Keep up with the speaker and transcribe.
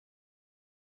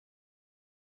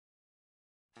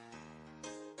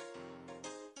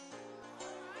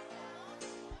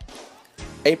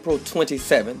April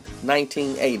 27,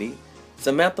 1980,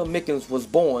 Samantha Mickens was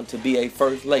born to be a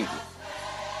First Lady.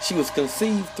 She was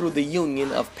conceived through the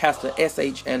union of Pastor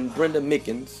S.H. and Brenda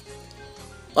Mickens,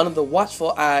 under the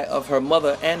watchful eye of her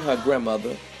mother and her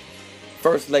grandmother,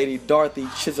 First Lady Dorothy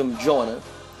Chisholm Joyner.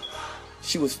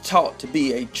 She was taught to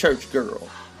be a church girl.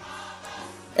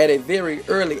 At a very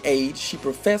early age, she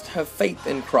professed her faith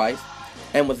in Christ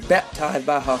and was baptized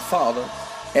by her father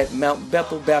at Mount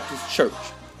Bethel Baptist Church,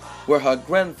 where her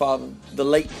grandfather, the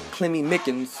late Clemmy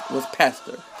Mickens, was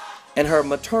pastor, and her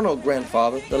maternal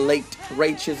grandfather, the late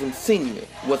Ray Chisholm Sr.,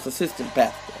 was assistant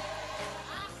pastor.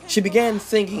 She began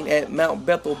singing at Mount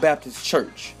Bethel Baptist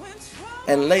Church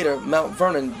and later Mount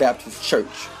Vernon Baptist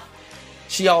Church.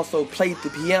 She also played the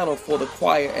piano for the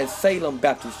choir at Salem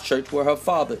Baptist Church, where her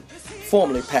father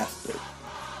formerly pastored.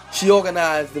 She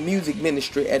organized the music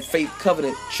ministry at Faith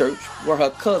Covenant Church, where her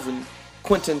cousin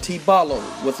Quentin T. Barlow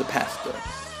was the pastor,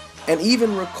 and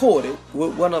even recorded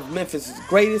with one of Memphis'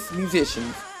 greatest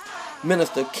musicians,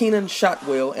 Minister Keenan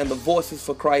Shotwell and the Voices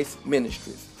for Christ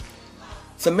Ministries.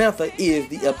 Samantha is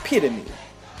the epitome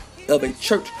of a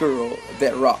church girl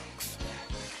that rocks.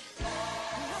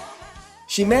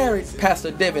 She married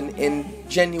Pastor Devin in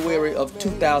January of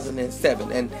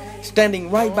 2007, and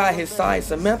standing right by his side,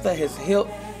 Samantha has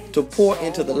helped to pour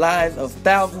into the lives of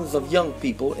thousands of young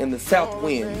people in the South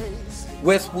Wind,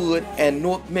 Westwood, and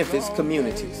North Memphis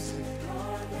communities.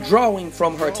 Drawing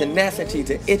from her tenacity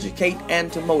to educate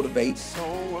and to motivate,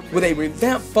 with a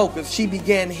revamped focus, she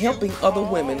began helping other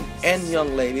women and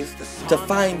young ladies to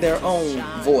find their own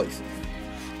voice.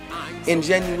 In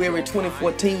January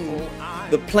 2014,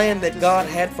 the plan that God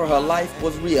had for her life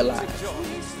was realized.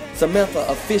 Samantha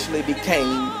officially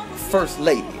became First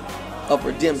Lady of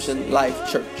Redemption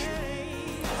Life Church.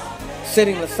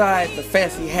 Setting aside the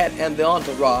fancy hat and the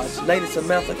entourage, Lady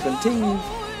Samantha continues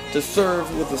to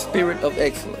serve with the spirit of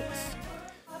excellence.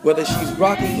 Whether she's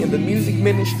rocking in the music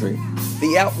ministry,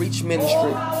 the outreach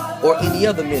ministry, or any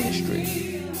other ministry,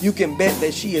 you can bet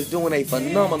that she is doing a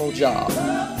phenomenal job,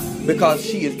 because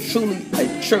she is truly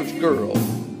a church girl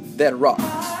that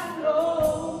rocks.